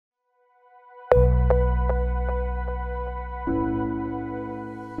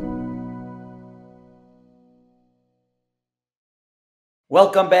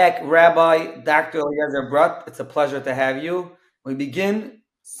Welcome back, Rabbi Dr. Eliezer Brut. It's a pleasure to have you. We begin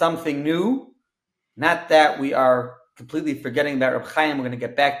something new. Not that we are completely forgetting about Reb Chaim. We're going to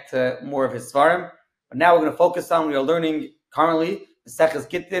get back to more of his svarim. But now we're going to focus on, we are learning currently the Seches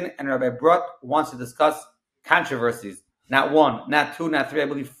Gittin, and Rabbi Brut wants to discuss controversies. Not one, not two, not three, I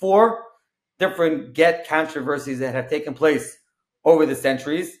believe four different get controversies that have taken place over the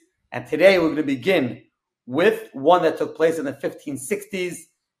centuries. And today we're going to begin with one that took place in the 1560s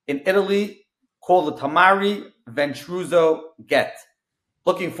in Italy called the Tamari-Ventoruzzo get.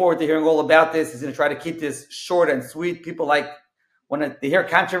 Looking forward to hearing all about this. He's going to try to keep this short and sweet. People like when they hear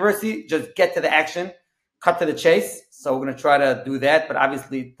controversy, just get to the action, cut to the chase. So we're going to try to do that, but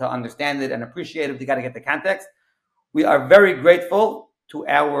obviously to understand it and appreciate it, you got to get the context. We are very grateful to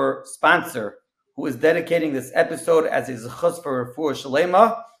our sponsor who is dedicating this episode as a zechus for Refuah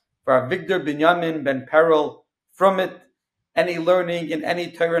Shalema, for our Victor Binyamin Ben Perel. From it, any learning and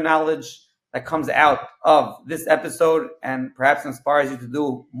any Torah knowledge that comes out of this episode and perhaps inspires you to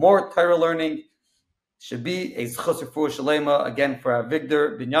do more Torah learning should be a zechus for Shalema, again, for our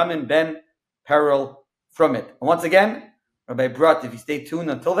Victor Binyamin Ben Perel from it. And once again, Rabbi Brut, if you stay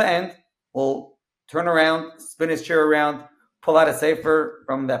tuned until the end, we'll turn around, spin his chair around, pull out a sefer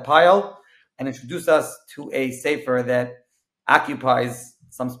from that pile, and introduce us to a sefer that occupies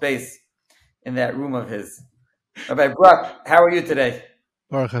some space in that room of his. Rabbi Brut, how are you today?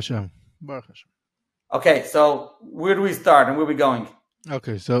 Baruch Hashem. Baruch Hashem. Okay, so where do we start and where are we going?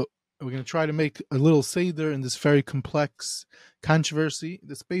 Okay, so we're going to try to make a little seder in this very complex controversy.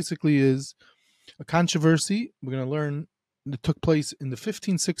 This basically is a controversy we're going to learn that took place in the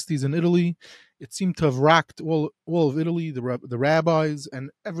 1560s in Italy. It seemed to have rocked all of Italy, the rabbis, and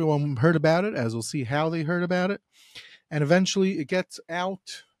everyone heard about it, as we'll see how they heard about it. And eventually it gets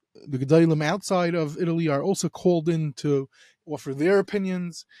out. The Gedalim outside of Italy are also called in to offer their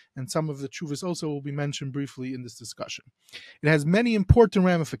opinions, and some of the tshuvas also will be mentioned briefly in this discussion. It has many important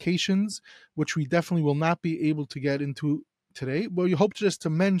ramifications, which we definitely will not be able to get into today, but we hope just to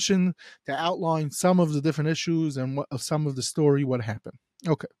mention, to outline some of the different issues and some of the story, what happened.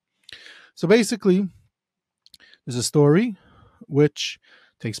 Okay, so basically, there's a story which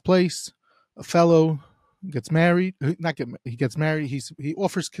takes place. A fellow gets married. He gets married. He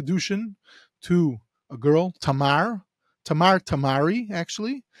offers kedushin to a girl, Tamari,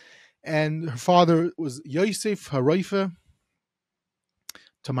 actually, and her father was Yosef Haraifa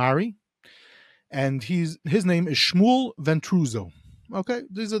Tamari, and his name is Shmuel Ventruzzo. Okay,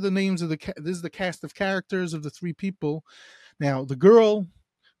 these are the names of this is the cast of characters of the three people. Now, the girl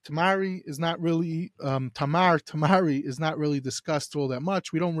Tamari is not really Tamari is not really discussed all that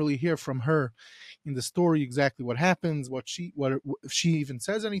much. We don't really hear from her in the story exactly what happens, if she even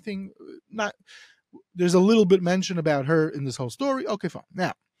says anything. There's a little bit mention about her in this whole story. Okay, fine.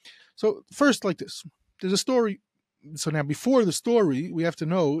 Now, so first, like this, there's a story. So now, before the story, we have to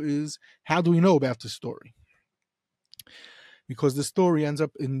know is, how do we know about this story? Because the story ends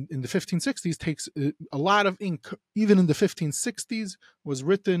up in the 1560s, takes a lot of ink. Even in the 1560s, was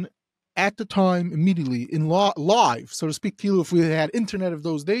written at the time immediately in live, so to speak. If we had internet of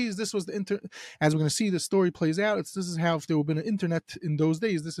those days, this was the internet. As we're going to see, the story plays out. This is how, if there would have been an internet in those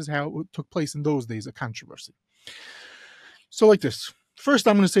days, this is how it took place in those days, a controversy. So like this. First,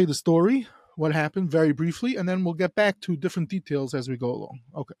 I'm going to say the story, what happened, very briefly, and then we'll get back to different details as we go along.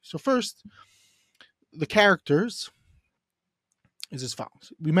 Okay, so first, the characters is as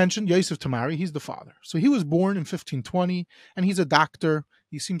follows. We mentioned Yosef Tamari, he's the father. So he was born in 1520, and he's a doctor.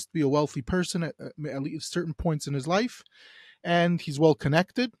 He seems to be a wealthy person at least certain points in his life, and he's well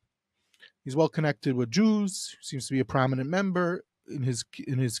connected. He's well connected with Jews. Seems to be a prominent member in his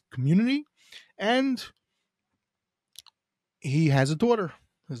community, and he has a daughter.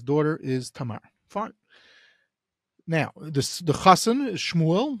 His daughter is Tamar. Fine. Now, the chassan is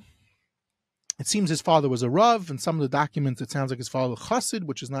Shmuel. It seems his father was a Rav. In some of the documents, it sounds like his father was Chassid,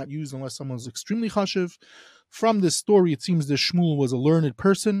 which is not used unless someone's extremely chashiv. From this story, it seems that Shmuel was a learned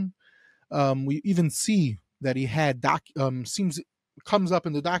person. We even see that he had comes up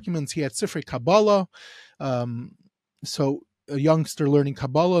in the documents, he had Sifrei Kabbalah. So a youngster learning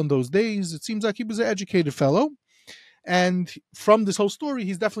Kabbalah in those days, it seems like he was an educated fellow. And from this whole story,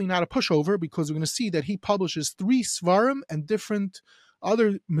 he's definitely not a pushover, because we're going to see that he publishes 3 svarim and different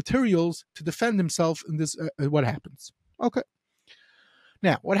other materials to defend himself in this. What happens? Okay.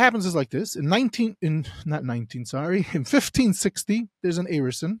 Now, what happens is like this. In 1560, there's an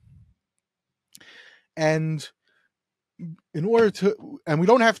Arison, and in order to, and we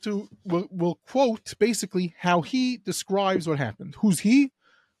don't have to, we'll quote basically how he describes what happened. Who's he?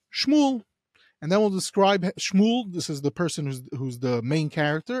 Shmuel. and then we'll describe Shmuel. This is the person who's the main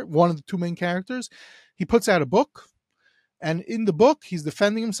character, one of the two main characters. He puts out a book, and in the book, he's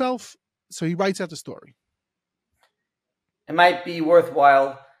defending himself, so he writes out the story. It might be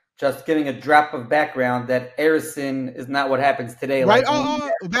worthwhile just giving a drop of background that Erisin is not what happens today. Right?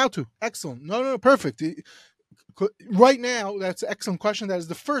 About to. Excellent. No, perfect. Right now, that's an excellent question. That is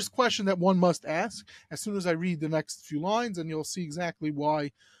the first question that one must ask as soon as I read the next few lines, and you'll see exactly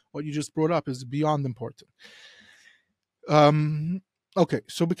why what you just brought up is beyond important. Okay,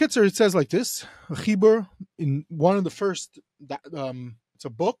 so Bekitzer, it says like this. Chibur, in one of the first, it's a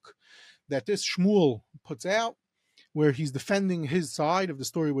book that this Shmuel puts out where he's defending his side of the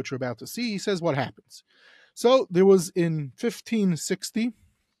story, which we're about to see. He says what happens. So there was in 1560,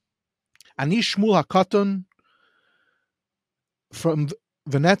 Ani Shmuel HaKatan from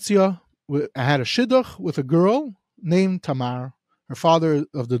Venezia. I had a shidduch with a girl named Tamar, her father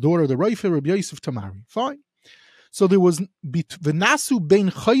of the daughter of the Reifer, Rabbi Yosef Tamari. Fine. So there was Venasu ben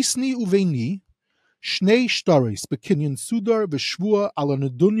Chaisni uveini Shnei Shtaris bekinyan Sudar v'shvua ala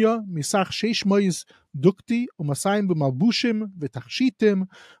nedunya misach sheish mois dukti umasayim b'malbushim v'tachshitim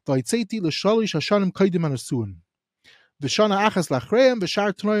v'aitzeti l'shalish hashanim kaidim anasuin v'shana achas lachreim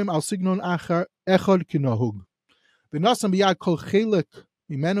v'shar tnoim al signon achar echad kinahug v'nasam b'yad kol chelik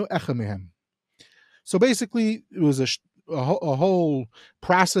mimenu echa mehem. So basically, it was a whole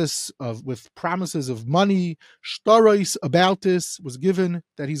process with promises of money. Shtarais about this was given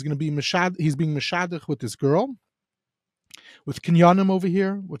that he's going to be he's being meshadich with this girl, with kinyanim over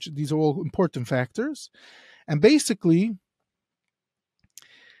here, which these are all important factors. And basically,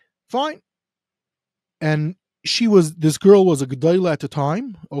 fine. And this girl was a gedola at the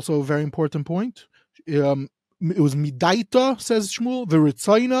time, also a very important point. It was midaita, says Shmuel,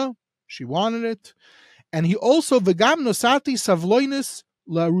 v'ritzaina, she wanted it. And he also v'gam nosati savloinus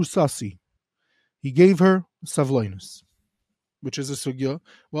la rusasi. He gave her savloinus, which is a sugya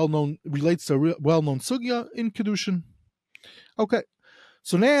relates to a well-known sugya in Kedushin. Okay,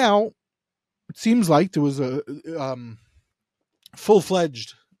 so now it seems like there was a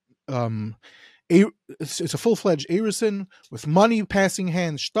full-fledged it's a full-fledged erison with money passing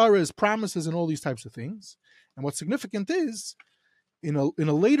hands, shtaras, promises, and all these types of things. And what's significant is, in a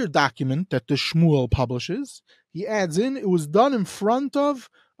later document that the Shmuel publishes, he adds in, it was done in front of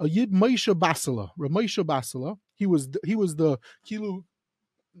a Yid Moshe Basala, Rav Moshe Basala. He was the kilu.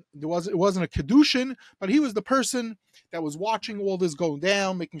 It wasn't a kedushin, but he was the person that was watching all this going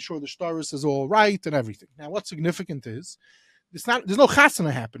down, making sure the shtaris is all right and everything. Now, what's significant is there's no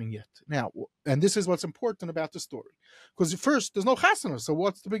chasana happening yet now, and this is what's important about the story, because first there's no chasana, so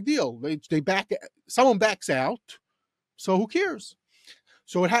what's the big deal? Someone backs out, so who cares?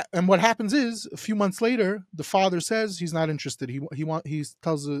 So and what happens is, a few months later, the father says he's not interested. He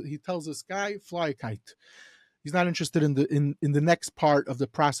tells this guy, fly a kite. He's not interested in the next part of the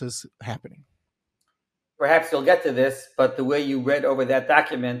process happening. Perhaps you'll get to this, but the way you read over that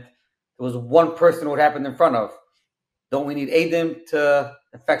document, there was one person who it happened in front of. Don't we need Adim to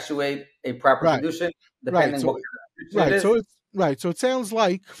effectuate a proper condition? Depending what kind of it is? So it sounds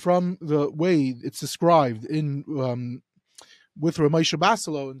like, from the way it's described in with Rav Moshe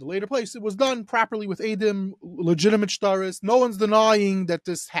Basalo in the later place, it was done properly with Adim, legitimate shtaris. No one's denying that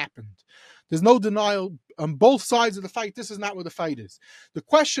this happened. There's no denial on both sides of the fight. This is not where the fight is. The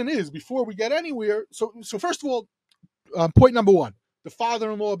question is, before we get anywhere, so first of all, point number one, the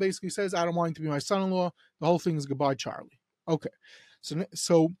father-in-law basically says, I don't want him to be my son-in-law. The whole thing is goodbye, Charlie. Okay.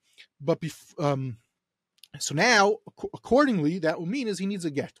 So now, accordingly, that will mean is he needs a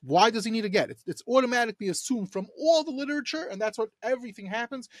get. Why does he need a get? It's automatically assumed from all the literature, and that's what everything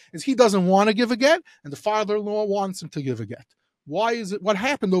happens, is he doesn't want to give a get, and the father-in-law wants him to give a get. Why is it? What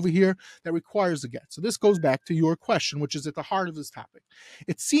happened over here that requires a get? So this goes back to your question, which is at the heart of this topic.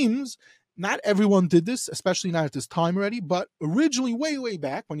 It seems not everyone did this, especially not at this time already, but originally, way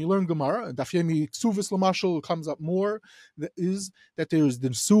back, when you learn Gemara, Daf Yomi Ksuvis Lamashal comes up more, is that there's the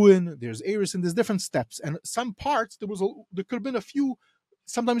Nsuin, there's Erison, there's different steps. And some parts, there could have been a few,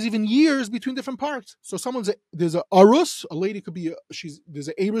 sometimes even years between different parts. So there's a Arus, a lady could be, there's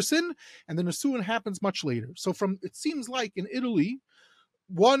an Erison, and then a Nsuin happens much later. So it seems like in Italy,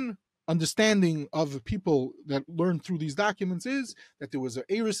 one understanding of people that learn through these documents is that there was an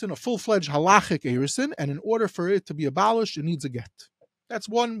erison, a full-fledged halachic erison, and in order for it to be abolished, it needs a get. That's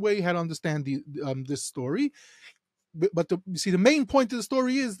one way how to understand this story. But you see, the main point of the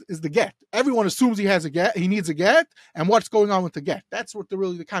story is the get. Everyone assumes he has a get, he needs a get, and what's going on with the get. That's what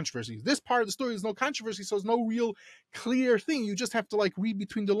really the controversy is. This part of the story is no controversy, so there's no real clear thing. You just have to read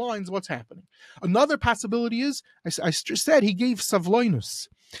between the lines what's happening. Another possibility is, I said he gave savloinus.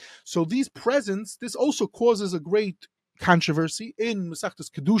 So these presents, this also causes a great controversy in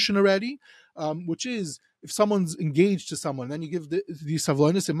Masechtas Kedushin already, which is if someone's engaged to someone, then you give the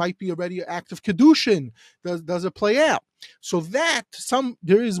savlonis, it might be already an act of Kedushin. Does it play out? So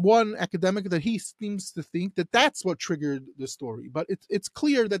there is one academic that he seems to think that that's what triggered the story, but it's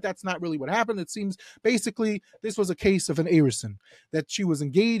clear that that's not really what happened. It seems basically this was a case of an Erison, that she was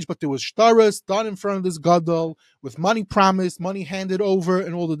engaged, but there was shtaras done in front of this gadol with money promised, money handed over,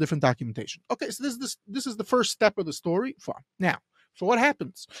 and all the different documentation. Okay, so this is the first step of the story. Fine. Now, so what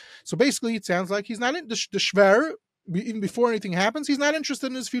happens? So basically, it sounds like he's not in the shver, even before anything happens. He's not interested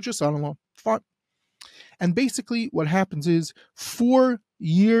in his future son-in-law. Fine. And basically, what happens is 4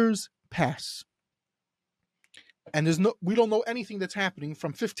 years pass, and we don't know anything that's happening from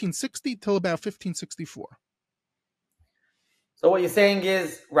 1560 till about 1564. So what you're saying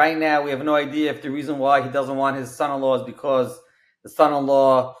is, right now, we have no idea if the reason why he doesn't want his son-in-law is because the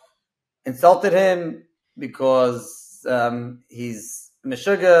son-in-law insulted him, because he's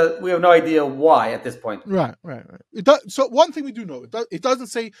Meshuggah. We have no idea why at this point. Right. So one thing we do know, it doesn't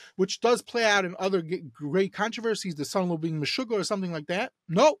say, which does play out in other great controversies, the son-in-law being Meshuggah or something like that.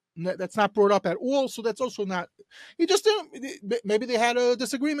 No, that's not brought up at all. So that's also not. He just didn't. Maybe they had a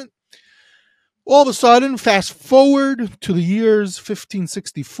disagreement. All of a sudden, fast forward to the years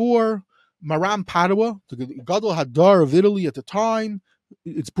 1564, Maram Padua, the Gadol Hadar of Italy at the time,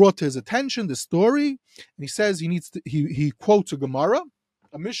 it's brought to his attention, the story, and he says he quotes a Gemara,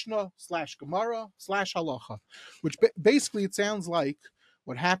 a Mishnah / Gemara / Halacha, which basically it sounds like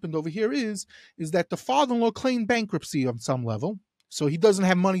what happened over here is that the father-in-law claimed bankruptcy on some level, so he doesn't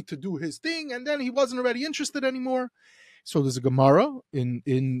have money to do his thing, and then he wasn't already interested anymore. So there's a Gemara in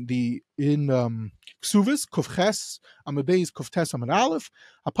Ksuvis Kufches Amabeis Kuftes Amad Aleph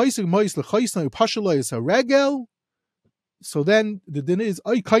Apaisig Mois Lechaisna Upashala is a regel. So then the din is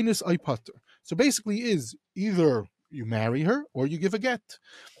I kindness I putter. So basically is either you marry her or you give a get.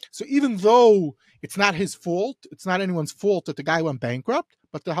 So even though it's not his fault, it's not anyone's fault that the guy went bankrupt,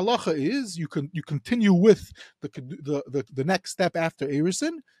 but the halacha is you continue with the next step after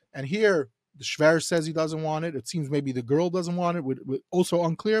Erison, and here the shver says he doesn't want it. It seems maybe the girl doesn't want it. We're also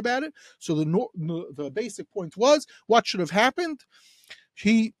unclear about it. So the basic point was what should have happened.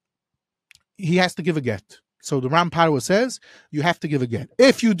 He has to give a get. So the Ram Padua says you have to give a get.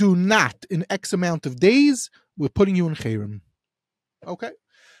 If you do not in X amount of days, we're putting you in Chayrim. Okay.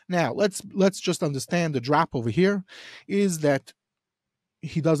 Now let's just understand the drop over here is that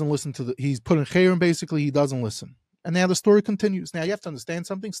he doesn't listen to he's put in Chayrim, basically he doesn't listen. And now the story continues. Now you have to understand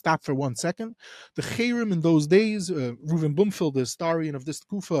something. Stop for 1 second. The Chayrim in those days, Reuven Blumfeld, the historian of this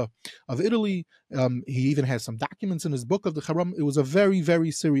Kufa of Italy, he even has some documents in his book of the Charam. It was a very,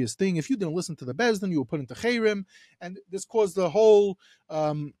 very serious thing. If you didn't listen to the Bezdin, you were put into Chayrim, and this caused the whole.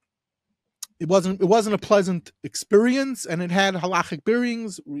 It wasn't a pleasant experience, and it had halachic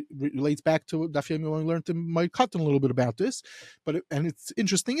bearings. Relates back to Daf Yomi when we learned in my Katan a little bit about this. And it's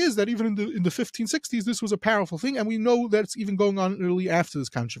interesting is that even in the 1560s, this was a powerful thing, and we know that it's even going on early after this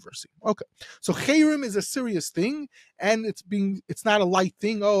controversy. Okay, so Chayrim is a serious thing, and it's not a light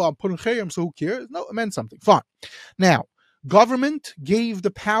thing. Oh, I'm putting Chayrim, so who cares? No, it meant something. Fine. Now, government gave the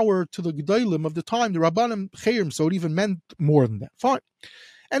power to the Gedolim of the time, the Rabbanim Chayrim, so it even meant more than that. Fine.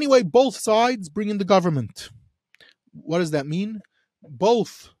 Anyway, both sides bring in the government. What does that mean?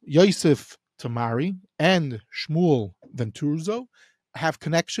 Both Yosef Tamari and Shmuel Venturuzzo have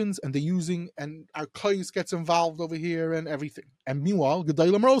connections, and they're using, and Arkais gets involved over here and everything. And meanwhile,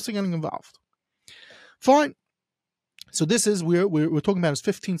 Gedolim are also getting involved. Fine. So this is we're talking about is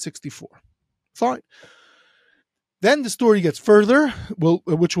 1564. Fine. Then the story gets further,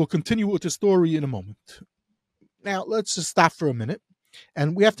 which we'll continue with the story in a moment. Now let's just stop for a minute.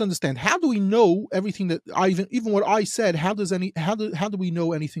 And we have to understand, how do we know everything that even what I said? How do we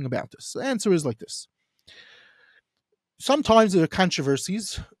know anything about this? The answer is like this. Sometimes there are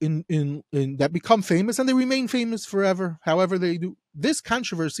controversies in that become famous and they remain famous forever. However they do. This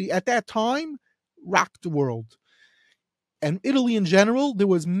controversy at that time rocked the world. And Italy in general, there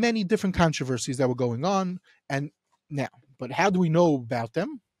was many different controversies that were going on. And now, but how do we know about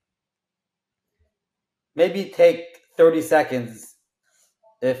them? Maybe take 30 seconds,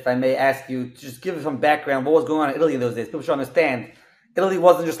 if I may ask you, to just give some background. What was going on in Italy in those days? People should understand. Italy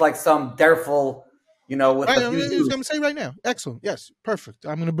wasn't just like some derful, with I was going to say right now. Excellent. Yes, perfect.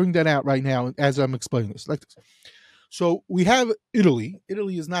 I'm going to bring that out right now as I'm explaining this, like this. So we have Italy.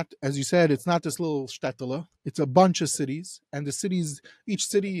 Italy is not, as you said, it's not this little shtetla. It's a bunch of cities, and each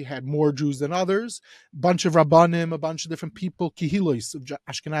city had more Jews than others. Bunch of Rabbanim, a bunch of different people, Kihilos,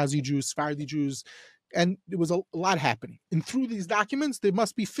 Ashkenazi Jews, Sephardi Jews, And there was a lot happening. And through these documents, there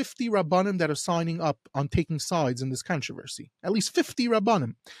must be 50 Rabbanim that are signing up on taking sides in this controversy. At least 50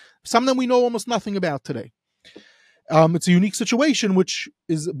 Rabbanim. Some of them we know almost nothing about today. It's a unique situation, which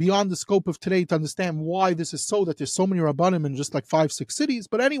is beyond the scope of today to understand why this is so, that there's so many Rabbanim in just like 5-6 cities.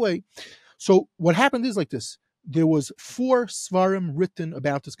 But anyway, so what happened is like this. There was 4 Svarim written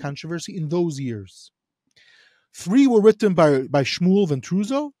about this controversy in those years. 3 were written by Shmuel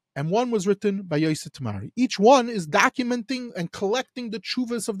Ventoruzzo, and 1 was written by Yosef Tamari. Each one is documenting and collecting the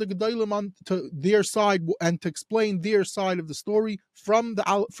tshuvas of the Gedolim to their side and to explain their side of the story from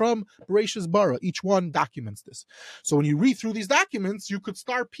Bereshis Bara. Each one documents this. So when you read through these documents, you could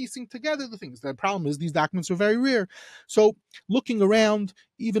start piecing together the things. The problem is these documents are very rare. So looking around,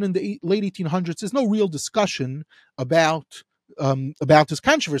 even in the late 1800s, there's no real discussion about this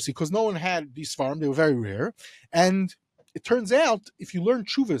controversy because no one had these farms. They were very rare. And it turns out, if you learn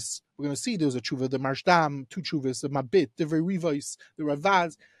chuvas, we're going to see there's a chuva, the Marshdam, 2 chuvas, the Mabit, the Verivais, the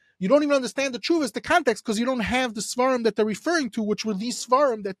Ravaz. You don't even understand the chuvas, the context, because you don't have the svarim that they're referring to, which were these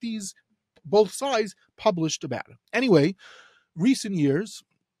svarim that these both sides published about it. Anyway, recent years,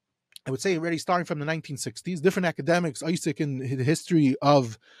 I would say already starting from the 1960s, different academics, Isaac in the history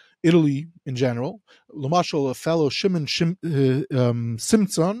of Italy in general, Lamashal, a fellow Shimon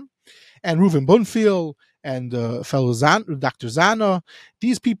Simpson, and Reuven Bunfield, and fellow Dr. Zana,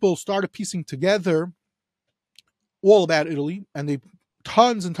 these people started piecing together all about Italy, and they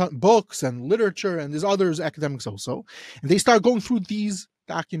tons and tons books and literature, and there's others academics also, and they start going through these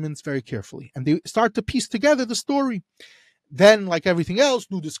documents very carefully, and they start to piece together the story. Then, like everything else,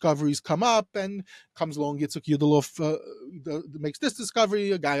 new discoveries come up, and comes along Yitzhak Yudelov makes this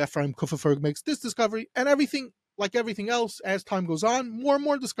discovery, a guy Ephraim Kufaferg makes this discovery, and everything, like everything else, as time goes on, more and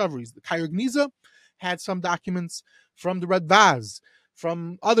more discoveries. The Kair Gniza had some documents from the Red Vaz,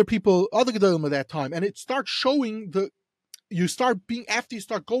 from other people, other Gedolim of that time, and it starts showing after you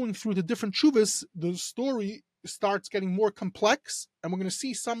start going through the different chuvas, the story starts getting more complex, and we're going to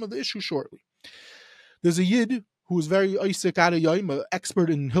see some of the issues shortly. There's a Yid who is very Isaac Adayim, an expert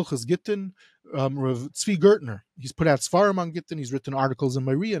in Hilchas Gittin, Rav Tzvi Gertner. He's put out Svarim on Gittin. He's written articles in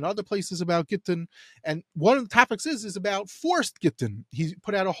Maria and other places about Gittin. And one of the topics is about forced Gittin. He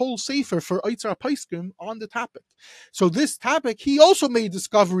put out a whole sefer for Eitzar Paiskim on the topic. So this topic, he also made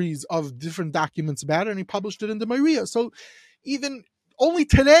discoveries of different documents about it, and he published it in the Maria. So even only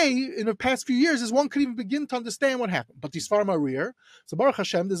today, in the past few years, is one could even begin to understand what happened. But these Svarim are rare. So Baruch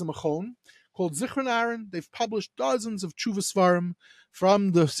Hashem, there's a Machon called Zichron Aaron. They've published dozens of Tshuva Svarim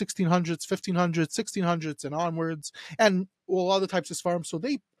from the 1600s, 1500s, 1600s, and onwards, and all other types of Svarim. So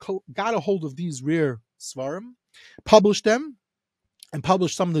they got a hold of these rare Svarim, published them, and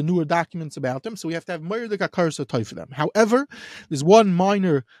published some of the newer documents about them. So we have to have Meir the Gakarsa Toy for them. However, there's one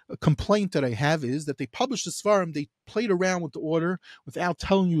minor complaint that I have is that they published the Svarim, they played around with the order without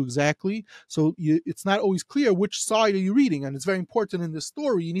telling you exactly. So it's not always clear which side are you reading. And it's very important in this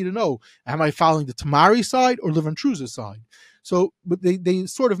story. You need to know, am I following the Tamari side or the Ventoruzzo side? So, but they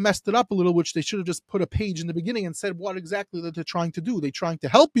sort of messed it up a little, which they should have just put a page in the beginning and said what exactly that they're trying to do. They're trying to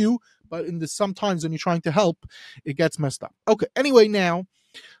help you, but sometimes when you're trying to help, it gets messed up. Okay, anyway, now,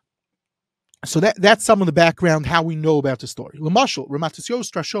 so that's some of the background, how we know about the story. Lamashal, Ramatisyo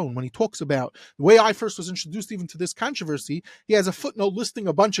Strashon, when he talks about the way I first was introduced even to this controversy, he has a footnote listing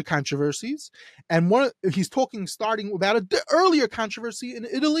a bunch of controversies, and he's talking starting about an earlier controversy in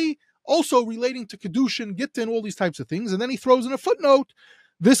Italy, also relating to Kedushin, Gittin, all these types of things. And then he throws in a footnote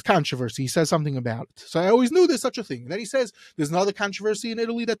this controversy. He says something about it. So I always knew there's such a thing. And then he says there's another controversy in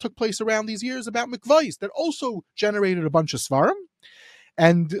Italy that took place around these years about mikvahs that also generated a bunch of svarim.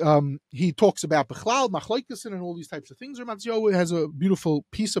 And he talks about Bechlal, Machlokes, and all these types of things. Ramatzio has a beautiful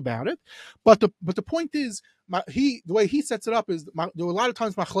piece about it. But the point is, the way he sets it up is there were a lot of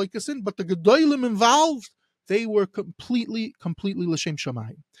times Machlokes, but the Gedolim involved, they were completely l'shem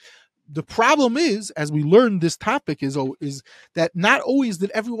shamayim. The problem is, as we learned this topic, is that not always did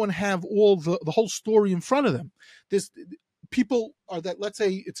everyone have all the whole story in front of them. People are that, let's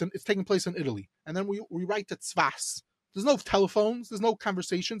say it's taking place in Italy, and then we write to Tzvas. There's no telephones, there's no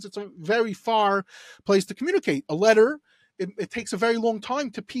conversations. It's a very far place to communicate. A letter, it takes a very long time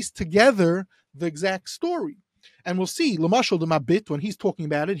to piece together the exact story. And we'll see, Lamashal the Mabit, when he's talking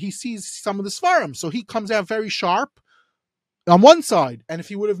about it, he sees some of the Svarim, so he comes out very sharp on one side, and if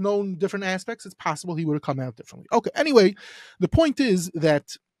he would have known different aspects, it's possible he would have come out differently. Okay, anyway, the point is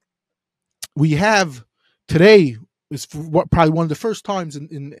that we have today is probably one of the first times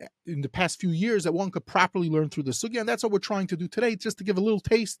in the past few years that one could properly learn through the sugya, and that's what we're trying to do today, just to give a little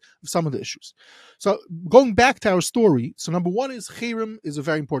taste of some of the issues. So going back to our story, so number one is Cherem is a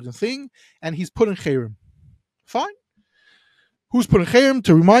very important thing, and he's put in Cherem. Fine. Who's put in Cherem?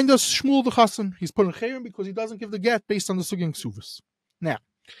 To remind us, Shmuel the Chassan. He's put in Cherem because he doesn't give the get based on the sugya and ksuvas. Now,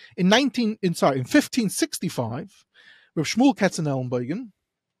 in 1565, Rav Shmuel Katzenellenbogen,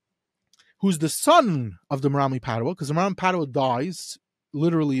 who's the son of the Marami Padua, because the Marami Padua dies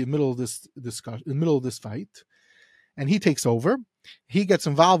literally in the middle of this discussion, in the middle of this fight, and he takes over. He gets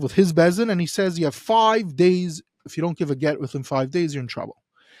involved with his bezin, and he says you have 5 days. If you don't give a get within 5 days, you're in trouble.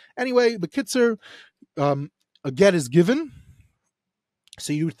 Anyway, the kitzer, a get is given.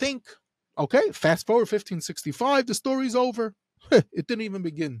 So you think, okay, fast forward 1565, the story's over. It didn't even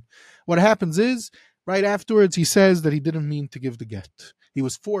begin. What happens is, right afterwards, he says that he didn't mean to give the get. He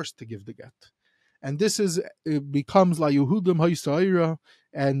was forced to give the get. And this it becomes La Yehudim Ha'Yisraira,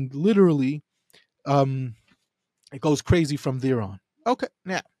 and literally, it goes crazy from there on. Okay,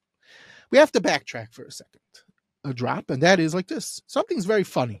 now, we have to backtrack for a second. A drop, and that is like this. Something's very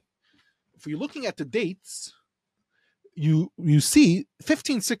funny. If you're looking at the dates, you see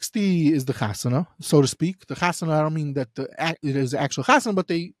 1560 is the chasana, so to speak. The chasana, I don't mean that it is actual chasana, but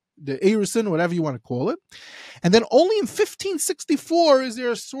the erison, whatever you want to call it. And then only in 1564 is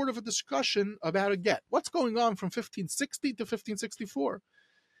there a sort of a discussion about a get. What's going on from 1560 to 1564?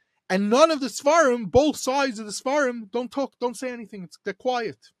 And none of the Svarim, both sides of the Svarim, don't talk, don't say anything. They're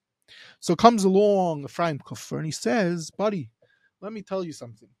quiet. So comes along Ephraim Kuffer and he says, buddy, let me tell you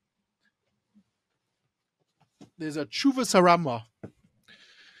something. There's a Tshuvas HaRamah.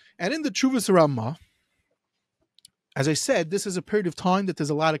 And in the Tshuvas HaRamah, as I said, this is a period of time that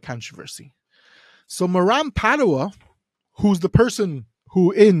there's a lot of controversy. So Maram Padua, who's the person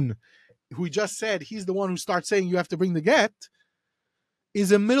who we just said, he's the one who starts saying you have to bring the get,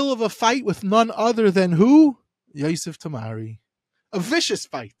 is in the middle of a fight with none other than who? Yosef Tamari. A vicious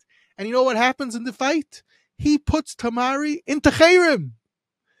fight. And you know what happens in the fight? He puts Tamari into Cherem.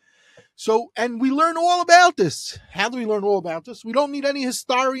 So, and we learn all about this. How do we learn all about this? We don't need any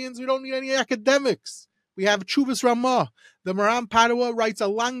historians. We don't need any academics. We have Tshuvas Ramah. The Maram Padua writes a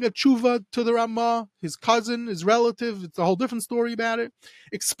langa tshuva to the Ramah, his cousin, his relative. It's a whole different story about it.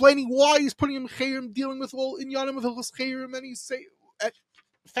 Explaining why he's putting him Cherem, dealing with all inyanim of Hilchos Cherem, and he's saying,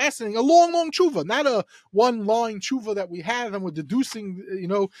 fascinating, a long tshuva, not a one-line tshuva that we have and we're deducing,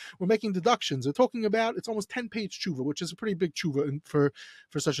 we're making deductions. We're talking about, it's almost 10-page tshuva, which is a pretty big tshuva for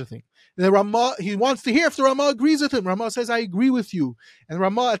such a thing. And the Ramah, he wants to hear if the Ramah agrees with him. Ramah says, I agree with you. And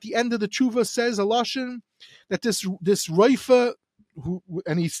Ramah at the end of the tshuva says, a lashon, that this Reifa,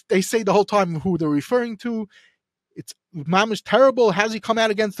 they say the whole time who they're referring to, it's mamish terrible. How does he come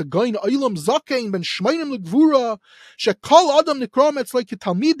out against the goyin oilam zakein ben shmeinim legvura shekol adam nikrom? It's like a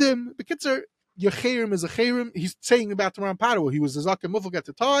talmidim. The kitzer yecherim is a cherim. He's saying about the Maram Padua. He was a zaken mufak at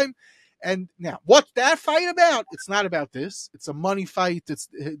the time. And now, what's that fight about? It's not about this. It's a money fight.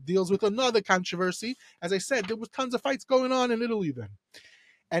 It deals with another controversy. As I said, there was tons of fights going on in Italy then,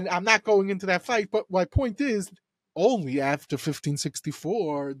 and I'm not going into that fight. But my point is, only after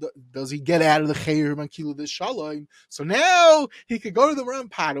 1564 does he get out of the Cherem and Kilo de Shalom. So now he could go to the Maram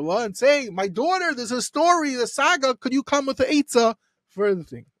Padua and say, my daughter, there's a story, the saga, could you come with the Eitzah for the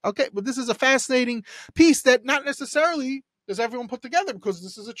thing? Okay, but this is a fascinating piece that not necessarily does everyone put together, because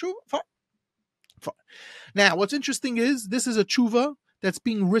this is a tshuva. Fine. Now, what's interesting is this is a tshuva that's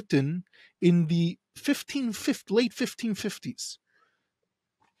being written in the late 1550s.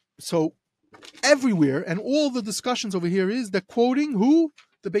 So everywhere, and all the discussions over here is they're quoting who?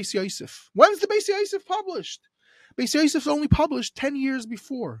 The Beis Yosef. When's the Beis Yosef published? Beis Yosef's only published 10 years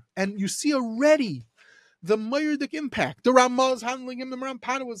before. And you see already the Meirdik impact. The Ramah is handling him, the Maram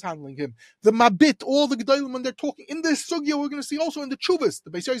Padua is handling him. The Mabit, all the Gedolim, when they're talking in this sugya, we're going to see also in the Chuvas, the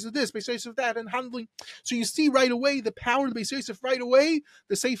Beis Yosef this, Beis Yosef that, and handling. So you see right away the power of the Beis Yosef right away,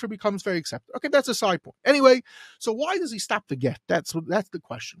 the Sefer becomes very accepted. Okay, that's a side point. Anyway, so why does he stop the get? That's the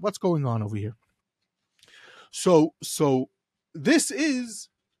question. What's going on over here? So this is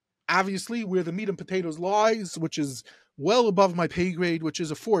obviously where the meat and potatoes lies, which is well above my pay grade, which is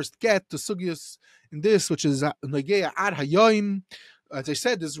a forced get, the sugyas in this, which is Nageya Ad Hayoim. As I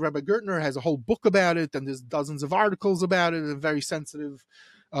said, this Rabbi Gertner has a whole book about it, and there's dozens of articles about it, a very sensitive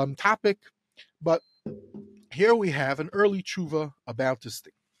topic. But here we have an early tshuva about this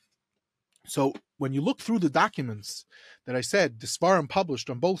thing. So when you look through the documents that I said, the Svarim published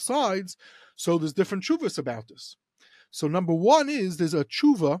on both sides, so there's different tshuvas about this. So number one is there's a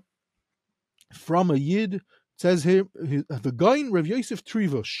tshuva from a Yid. It says here, the Gain Rav Yosef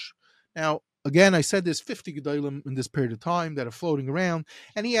Trivush. Now, again, I said there's 50 Gedolim in this period of time that are floating around,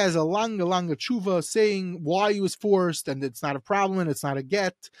 and he has a langa tshuva saying why he was forced, and it's not a problem, and it's not a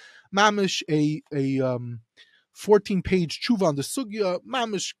get. Mamish, a 14-page tshuva on the sugya.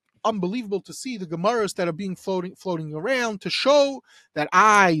 Mamish, unbelievable to see the Gemaras that are being floating around to show that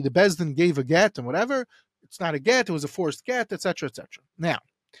the Bezdin, gave a get and whatever. It's not a get, it was a forced get, etc., etc. Now,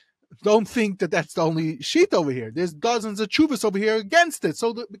 don't think that that's the only sheet over here. There's dozens of chuvas over here against it.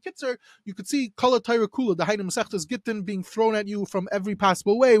 So the kitzur, you could see kala Torah kula, the Hainu Masechtas Gittin, being thrown at you from every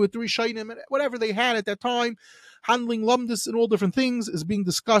possible way with the Rishayim and whatever they had at that time. Handling lumdus and all different things is being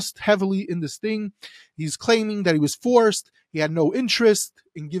discussed heavily in this thing. He's claiming that he was forced. He had no interest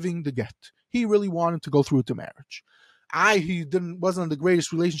in giving the get. He really wanted to go through with the marriage. He wasn't in the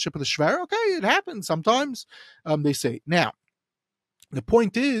greatest relationship with the Shver. Okay, it happens sometimes, they say. Now, the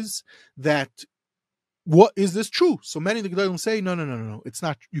point is that, what is this true? So many of the Gedolim say, no, it's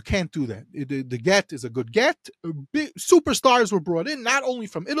not. You can't do that. The get is a good get. Superstars were brought in, not only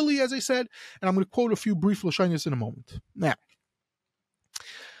from Italy, as I said, and I'm going to quote a few brief Lashonis in a moment. Now,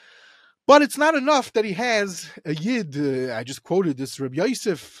 but it's not enough that he has a Yid. I just quoted this Rabbi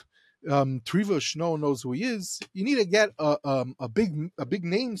Yosef Trivush. No one knows who he is. You need to get a big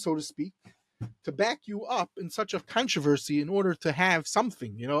name, so to speak, to back you up in such a controversy in order to have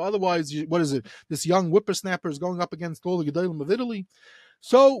something, otherwise, what is it? This young whippersnapper is going up against all the Gedolim of Italy.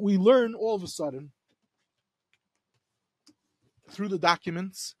 So we learn all of a sudden through the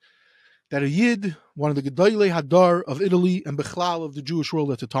documents that a Yid, one of the Gedolei Hadar of Italy and Bechlal of the Jewish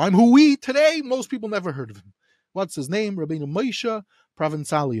world at the time, who today, most people never heard of him. What's his name? Rabbeinu Moshe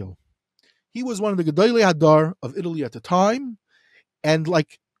Provensalio. He was one of the Gedolei Hadar of Italy at the time, and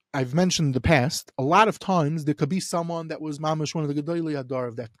like I've mentioned in the past, a lot of times there could be someone that was mamish, one of the Gedolei Hadar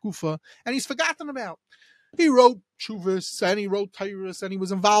of that kufa, and he's forgotten about. He wrote Chuvas, and he wrote Tyrus, and he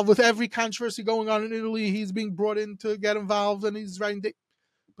was involved with every controversy going on in Italy. He's being brought in to get involved, and he's writing,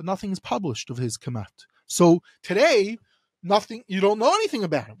 but nothing is published of his kamat. So today, you don't know anything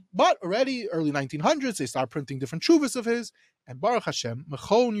about him. But already, early 1900s, they start printing different Chuvas of his, and Baruch Hashem,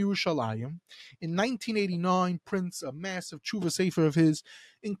 Mechon Yerushalayim, in 1989, prints a massive Chuva Sefer of his.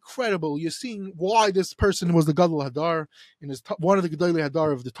 Incredible. You're seeing why this person was the Gadol Hadar, one of the Gedolei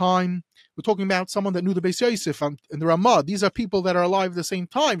Hadar of the time. We're talking about someone that knew the Beis Yosef and the Ramah. These are people that are alive at the same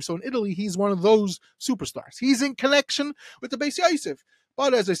time. So in Italy, he's one of those superstars. He's in connection with the Beis Yosef.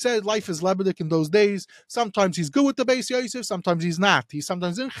 But as I said, life is lebedik in those days. Sometimes he's good with the Beis Yosef, sometimes he's not. He's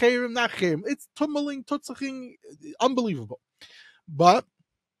sometimes in Chayrim, not Chayrim. It's tummeling, tutzaching, unbelievable. But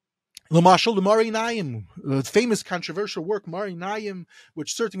Lamashal, the Mari-Nayim, the famous controversial work Mari-Nayim,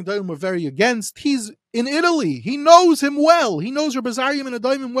 which certain Gedolim were very against, he's in Italy. He knows him well. He knows Rabbi Zariam and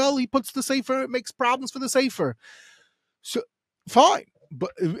Adoimim well. He puts the Sefer, it makes problems for the Sefer. So, fine.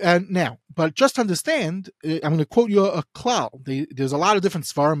 But just understand, I'm going to quote you a klal. There's a lot of different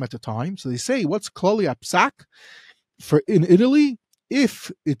svarim at the time. So they say, what's klali apsak? For in Italy, if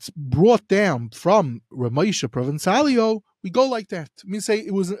it's brought down from Ramesha Provensalio, we go like that. I mean, say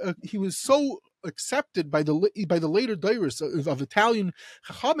he was so accepted by the later dairis of Italian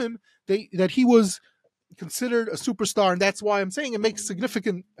chachamim that he was considered a superstar, and that's why I'm saying it makes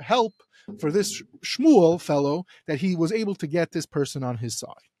significant help for this Shmuel fellow that he was able to get this person on his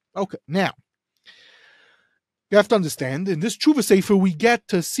side. Okay, now you have to understand, in this Tshuva Sefer, we get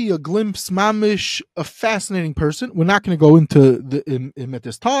to see a glimpse, mamish, a fascinating person. We're not going to go into him at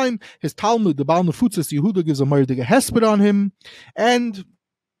this time. His Talmud, the Baal Nefutzas Yehuda, gives a Ma'ardige Hesped on him. And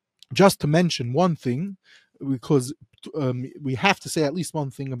just to mention one thing, because we have to say at least one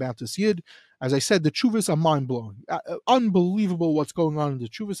thing about this Yid. As I said, the Tshuvas are mind-blowing. Unbelievable what's going on in the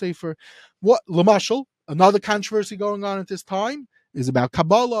Tshuva Sefer. Lamashal, another controversy going on at this time, is about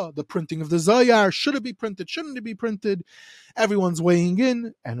Kabbalah, the printing of the Zayar. Should it be printed? Shouldn't it be printed? Everyone's weighing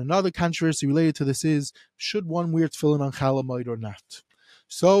in. And another controversy related to this is, should one wear tefillin on Chalamoid or not?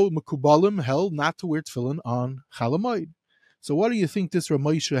 So Mekubalim held not to wear tefillin on Chalamoid. So what do you think this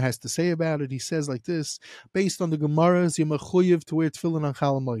Ramesha has to say about it? He says like this, based on the Gemara's, you're mechuyev to wear tefillin on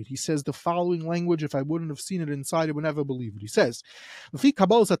Chalamoid. He says the following language, if I wouldn't have seen it inside, I would never believe it. He says, L'fi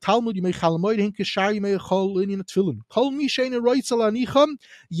Kabbalah sa Talmud, yimei Chalamoid, hen kishar yimei chol linyan tefillin. Kol mi shein roitzel anicham,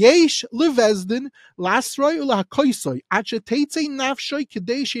 yesh levezdin, lasroi ulahakoisoi, ad shetetzei nafshoi,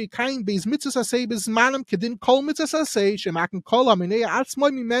 kedei sheikain, bez mitzvahs asei, bez manam, kedin kol mitzvahs asei, shemaken kol aminei atzmoi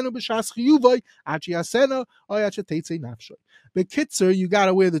mimenu b'shas chiyuvoi, ad sheyasena, oi ad shetetzei nafshoi. Bekitzer, you got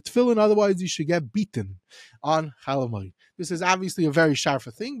to wear the tefillin, otherwise you should get beaten on Chalamoid. This is obviously a very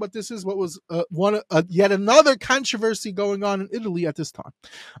sharper thing, but this is what was yet another controversy going on in Italy at this time.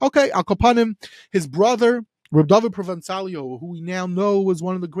 Okay, Al Kapanim, his brother Reb David Provensalio, who we now know was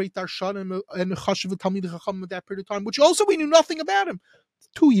one of the great Darshanim and Chashiv Talmid Chacham at that period of time, which also we knew nothing about him.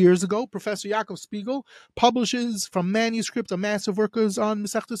 2 years ago, Professor Yaakov Spiegel publishes from manuscript a massive works on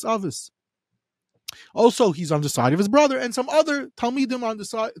Masechtas Avos. Also, he's on the side of his brother, and some other Talmidim on the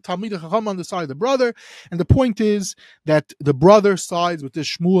side, Talmid Chacham on the side of the brother. And the point is that the brother sides with this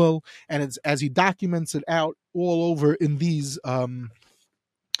Shmuel, and it's, as he documents it out all over in these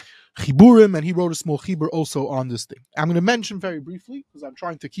Chiburim, and he wrote a small Chibur also on this thing. I'm going to mention very briefly, because I'm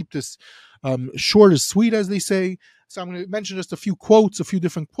trying to keep this short as sweet, as they say. So I'm going to mention just a few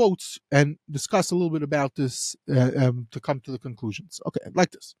different quotes, and discuss a little bit about this to come to the conclusions. Okay,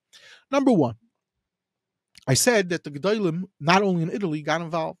 like this. Number one, I said that the Gedolim, not only in Italy, got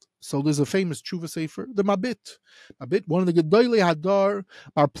involved. So there's a famous Tshuva Sefer, the Mabit. Mabit, one of the Gedolei Hadar,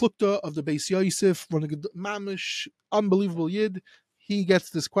 Bar Plukta of the Beis Yosef, one of the Mamish, unbelievable Yid. He gets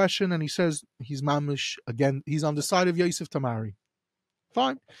this question and he says he's Mamish, again, he's on the side of Yosef Tamari.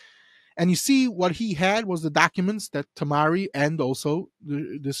 Fine. And you see what he had was the documents that Tamari and also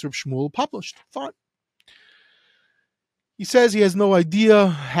this Reb Shmuel published. Fine. He says he has no idea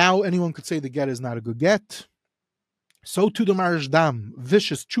how anyone could say the get is not a good get. So to the Marishdam,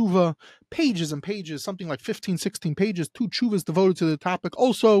 vicious tshuva, pages and pages, something like 15, 16 pages, 2 tshuvas devoted to the topic.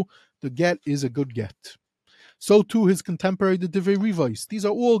 Also, the get is a good get. So too his contemporary, the Divrei Rivos. These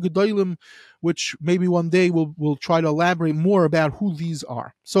are all Gedolim, which maybe one day we'll try to elaborate more about who these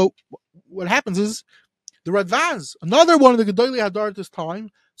are. So what happens is the Radvaz, another one of the Gedolei Hadar at this time.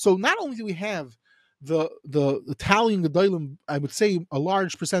 So not only do we have the Italian Gedolim, I would say a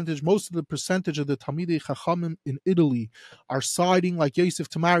large percentage, most of the percentage of the Talmidei Chachamim in Italy are siding like Yosef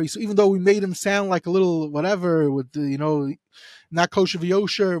Tamari. So even though we made him sound like a little whatever with the, not kosher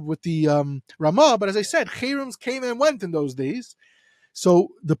v'yosher with the Ramah, but as I said, Cherims came and went in those days. So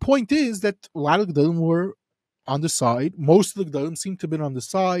the point is that a lot of the Gedolim were on the side. Most of the Gedolim seem to have been on the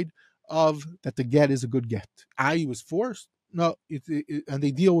side of that the get is a good get. I was forced. No, and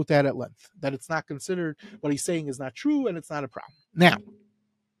they deal with that at length. That it's not considered, what he's saying is not true, and it's not a problem. Now,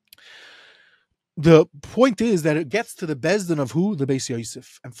 the point is that it gets to the Bezdin of who? The Beis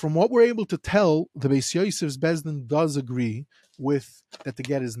Yosef. And from what we're able to tell, the Beis Yosef's Bezdin does agree with that the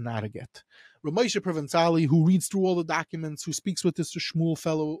get is not a get. Ramesha Provenzali, who reads through all the documents, who speaks with this Shmuel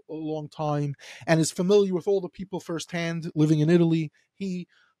fellow a long time, and is familiar with all the people firsthand living in Italy, he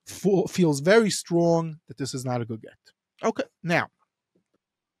feels very strong that this is not a good get. Okay, now.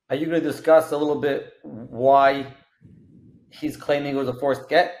 Are you going to discuss a little bit why he's claiming it was a forced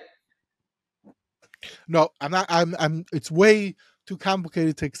get? No, I'm not. It's way too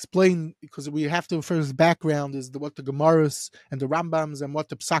complicated to explain because we have to first background is what the Gemaras and the Rambams and what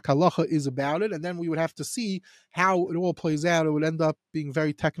the Psak Halacha is about it, and then we would have to see how it all plays out. It would end up being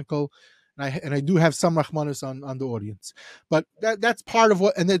very technical. And I do have some Rahmanis on the audience, but that's part of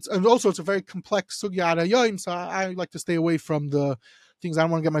what, and also it's a very complex sugya yoim. So I like to stay away from the things. I don't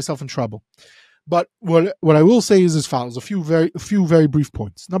want to get myself in trouble. But what I will say is as follows: a few very brief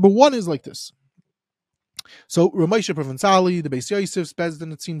points. Number one is like this. So Ramesha Provenzali, the Beis Yosef's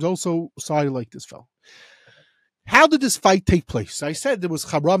Bezdin, it seems also sided like this fellow. How did this fight take place? I said there was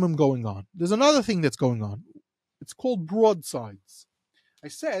Chabramim going on. There's another thing that's going on. It's called broadsides. I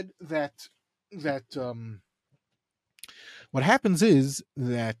said that what happens is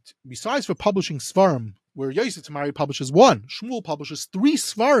that besides for publishing Svarim, where Yosef Tamari publishes 1, Shmuel publishes 3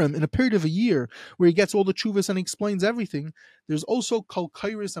 Svarim in a period of a year, where he gets all the Tshuvas and explains everything, there's also Kol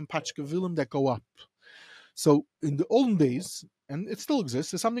Kairis and Pachkavilim that go up. So in the olden days, and it still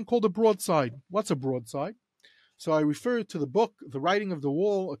exists, there's something called a broadside. What's a broadside? So I refer to the book, The Writing of the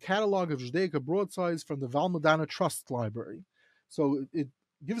Wall, a catalog of Judaica broadsides from the Valmadana Trust Library. So it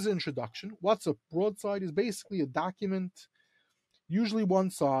gives an introduction. What's a broadside is basically a document, usually one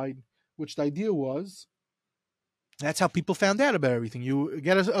side, which the idea was, that's how people found out about everything. You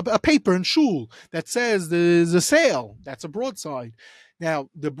get a paper in shul that says there's a sale. That's a broadside. Now,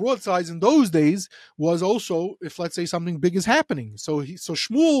 the broadsides in those days was also if, let's say, something big is happening. So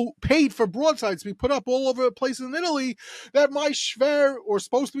Shmuel paid for broadsides to be put up all over the place in Italy that my shver, or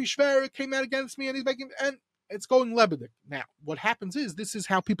supposed to be shver, came out against me, and he's making, and it's going lebedik. Now, what happens is, this is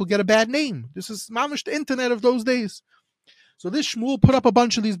how people get a bad name. This is mamish the internet of those days. So this Shmuel put up a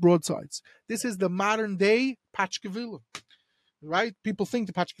bunch of these broadsides. This is the modern day Pachkavilim, right? People think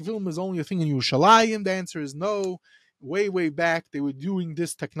the Pachkavilim is only a thing in Yerushalayim. The answer is no. Way back, they were doing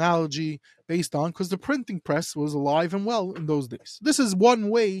this technology based on, because the printing press was alive and well in those days. This is one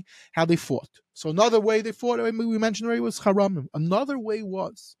way how they fought. So another way they fought, we mentioned already, was Haramim. Another way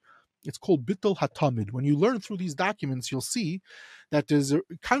was It's called Bittul HaTamid. When you learn through these documents, you'll see that there's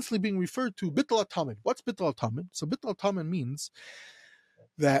constantly being referred to Bittul HaTamid. What's Bittul HaTamid? So Bittul HaTamid means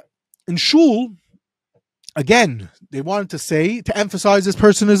that in shul, again, they wanted to emphasize this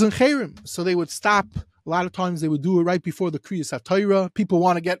person is in Chayrim. So they would stop. A lot of times they would do it right before the Kriyas HaTorah. People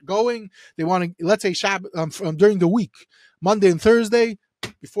want to get going. They want to, let's say, during the week, Monday and Thursday,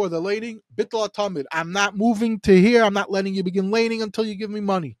 before the laning, Bittul HaTamid. I'm not moving to here. I'm not letting you begin laning until you give me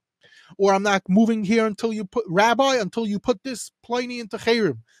money. Or I'm not moving here until you put this pliny into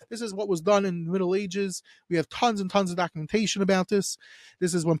Chayrim. This is what was done in the Middle Ages. We have tons and tons of documentation about this.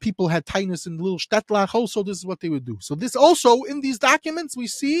 This is when people had tightness in little shtettlach. Also, this is what they would do. So this also, in these documents, we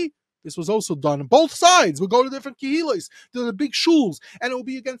see this was also done on both sides. We'll go to different kehilas, to the big shuls, and it will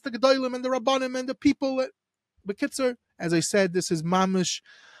be against the Gedolim and the Rabbanim and the people. Bekitzer, as I said, this is mamish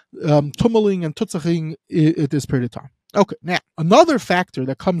tummeling and tutzaching at this period of time. Okay, now another factor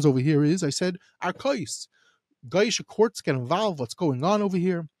that comes over here is, I said, arkais. Gaisha courts get involved. What's going on over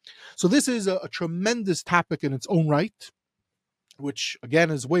here? So this is a tremendous topic in its own right, which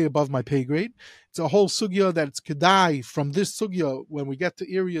again is way above my pay grade. It's a whole sugya that it's kedai from this sugya when we get to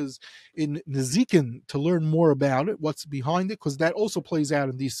areas in Nezikin to learn more about it, what's behind it, because that also plays out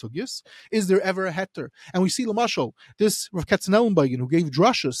in these sugyas. Is there ever a heter? And we see Lamashal, this Rav Katzenellenbeigen, who gave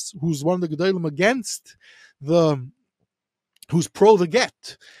drushes, who's one of the Gedolim against who's pro the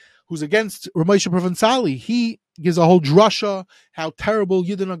get, who's against Ramesha Provenzali. He gives a whole drasha how terrible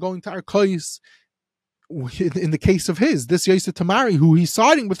Yidden are going to Arkais. In the case of this Yosef Tamari, who he's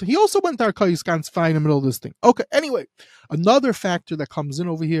siding with, he also went to Arkais ganz fine in the middle of this thing. Okay, anyway, another factor that comes in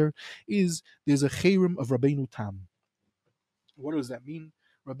over here is there's a chayrim of Rabbeinu Tam. What does that mean?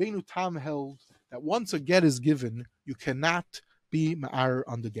 Rabbeinu Tam held that once a get is given, you cannot be ma'ar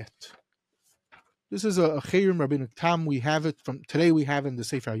on the get. This is a Chayrim Rabbeinu Tam. We have it from today. We have in the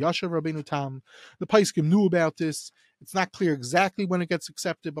Sefer Yashav Rabbeinu Tam. The Paiskim knew about this. It's not clear exactly when it gets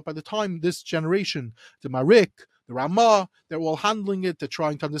accepted, but by the time this generation, the Marik, the Ramah, they're all handling it. They're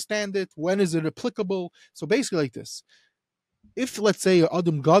trying to understand it. When is it applicable? So basically, like this: if let's say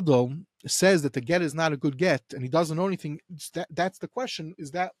Adam Gadol says that the get is not a good get and he doesn't know anything, that's the question: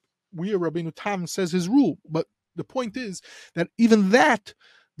 is that where Rabbeinu Tam says his rule? But the point is that even that.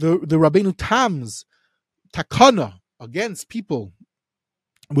 The Rabbeinu Tam's takana against people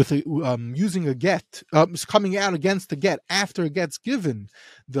with using a get, coming out against the get after it gets given,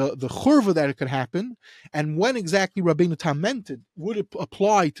 the churva that it could happen, and when exactly Rabbeinu Tam meant it, would it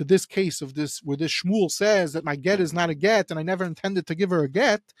apply to this case of this, where this Shmuel says that my get is not a get and I never intended to give her a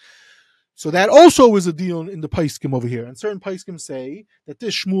get? So that also is a deal in the Paiskim over here. And certain Paiskim say that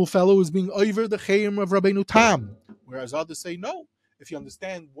this Shmuel fellow is being over the chayim of Rabbeinu Tam, whereas others say no. If you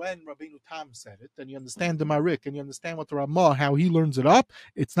understand when Rabbeinu Tam said it, then you understand the Marik, and you understand what the Ramah, how he learns it up.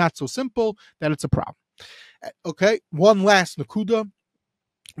 It's not so simple that it's a problem. Okay, one last Nakuda,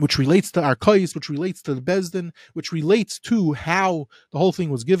 which relates to Arkais, which relates to the Bezdin, which relates to how the whole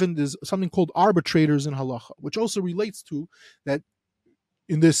thing was given. There's something called arbitrators in Halacha, which also relates to that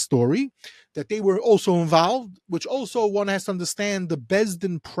in this story, that they were also involved, which also one has to understand the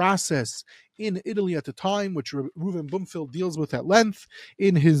Bezdin process in Italy at the time, which Reuven Bumfield deals with at length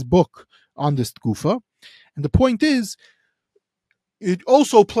in his book on this Tkufa. And the point is, it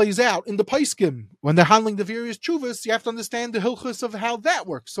also plays out in the Paiskim. When they're handling the various chuvas, you have to understand the hilchus of how that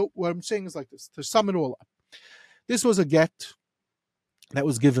works. So what I'm saying is like this, to sum it all up. This was a get that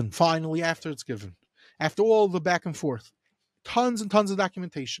was given finally after it's given, after all the back and forth. Tons and tons of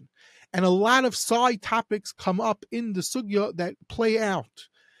documentation. And a lot of side topics come up in the sugya that play out,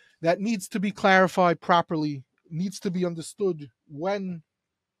 that needs to be clarified properly, needs to be understood when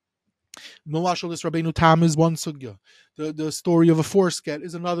Milashal this Rabbeinu Tam is one sugya. The story of a foresket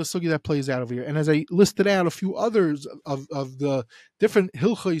is another sugya that plays out over here. And as I listed out a few others of the different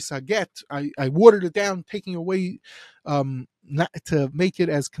hilchos haget, I watered it down, taking away not to make it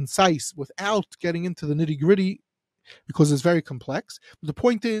as concise without getting into the nitty gritty, because it's very complex. But the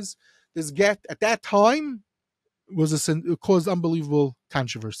point is, this get at that time caused unbelievable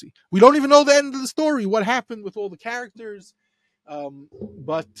controversy. We don't even know the end of the story, what happened with all the characters.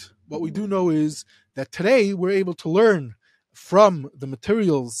 But what we do know is that today we're able to learn from the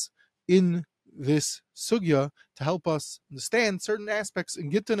materials in this sugya to help us understand certain aspects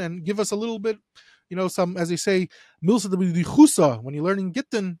in Gittin and give us a little bit, some, as they say, milsa de when you're learning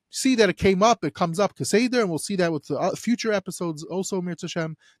Gittin, see that it came up, it comes up Keseder, and we'll see that with the future episodes also, Mir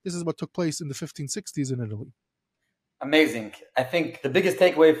Tzashem. This is what took place in the 1560s in Italy. Amazing. I think the biggest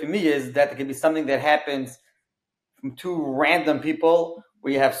takeaway for me is that it can be something that happens from two random people,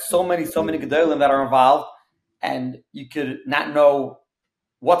 where you have so many Gedolim that are involved, and you could not know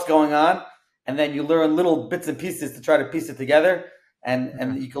what's going on, and then you learn little bits and pieces to try to piece it together.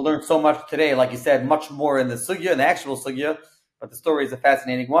 And you can learn so much today, like you said, much more in the sugya, in the actual sugya, but the story is a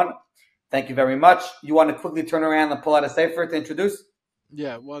fascinating one. Thank you very much. You want to quickly turn around and pull out a sefer to introduce?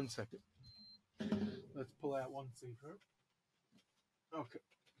 Yeah, 1 second. Let's pull out one sefer. Okay.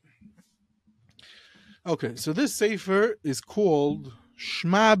 Okay, so this sefer is called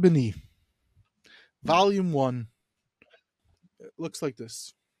Shma B'ni, Volume 1. It looks like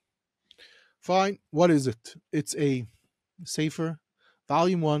this. Fine. What is it? It's a sefer,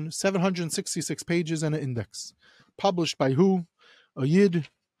 Volume 1, 766 pages and an index. Published by who? A Yid,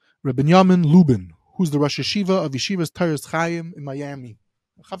 Rabbi Yamin Lubin, who's the Rosh Yeshiva of Yeshiva's Torah's Chaim in Miami.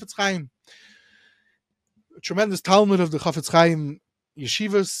 Chafetz Chaim. A tremendous Talmud of the Chafetz Chaim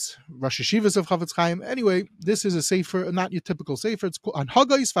Yeshivas, Rosh Yeshivas of Chafetz Chaim. Anyway, this is a sefer, not your typical sefer. It's called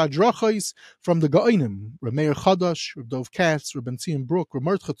Anhagais V'Adrachais from the Gaonim, Reb Meir Chadash, Reb Dov Katz, Reb Ben-Zion Brook, Reb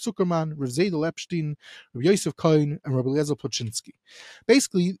Mordechai Zuckerman, Reb Zedel Epstein, Reb Yosef Cohen, and Reb Eliezer Plachinsky.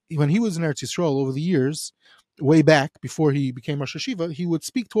 Basically, when he was in Eretz Yisrael over the years, way back before he became Rosh Yeshiva, he would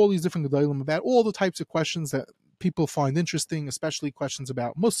speak to all these different Gedolim about all the types of questions that people find interesting, especially questions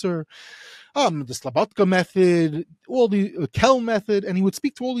about Musar, the Slabotka method, all the Kel method, and he would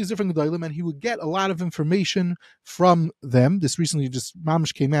speak to all these different Gedolim, and he would get a lot of information from them. This recently just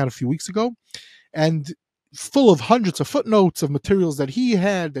Mamish came out a few weeks ago, and full of hundreds of footnotes of materials that he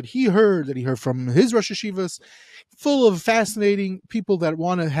had, that he heard from his Rosh Yeshivas, full of fascinating people that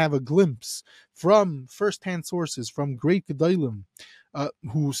want to have a glimpse from first-hand sources, from great Gedolim,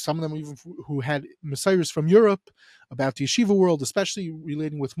 who some of them even who had messiahs from Europe about the yeshiva world, especially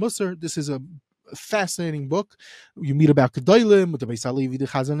relating with Musar. This is a fascinating book. You meet about Gedolim, with the Beis Halevi, the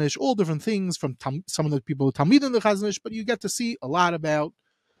Chazon Ish, all different things from some of the people Talmid in the Chazon Ish, but you get to see a lot about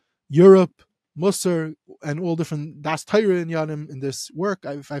Europe, Musar, and all different Das Torah and Yanim in this work.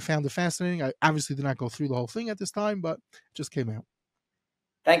 I found it fascinating. I obviously did not go through the whole thing at this time, but it just came out.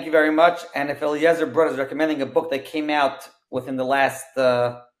 Thank you very much. And if Eliezer Brot is recommending a book that came out within the last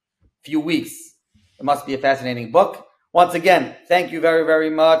few weeks, it must be a fascinating book. Once again, thank you very, very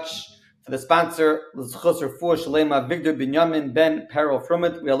much to the sponsor, L'Zchus Refuah Shalema Victor Binyamin Ben Perel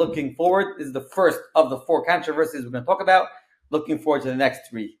Frumit. We are looking forward. This is the first of the 4 controversies we're going to talk about. Looking forward to the next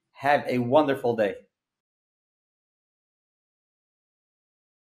 3. Have a wonderful day.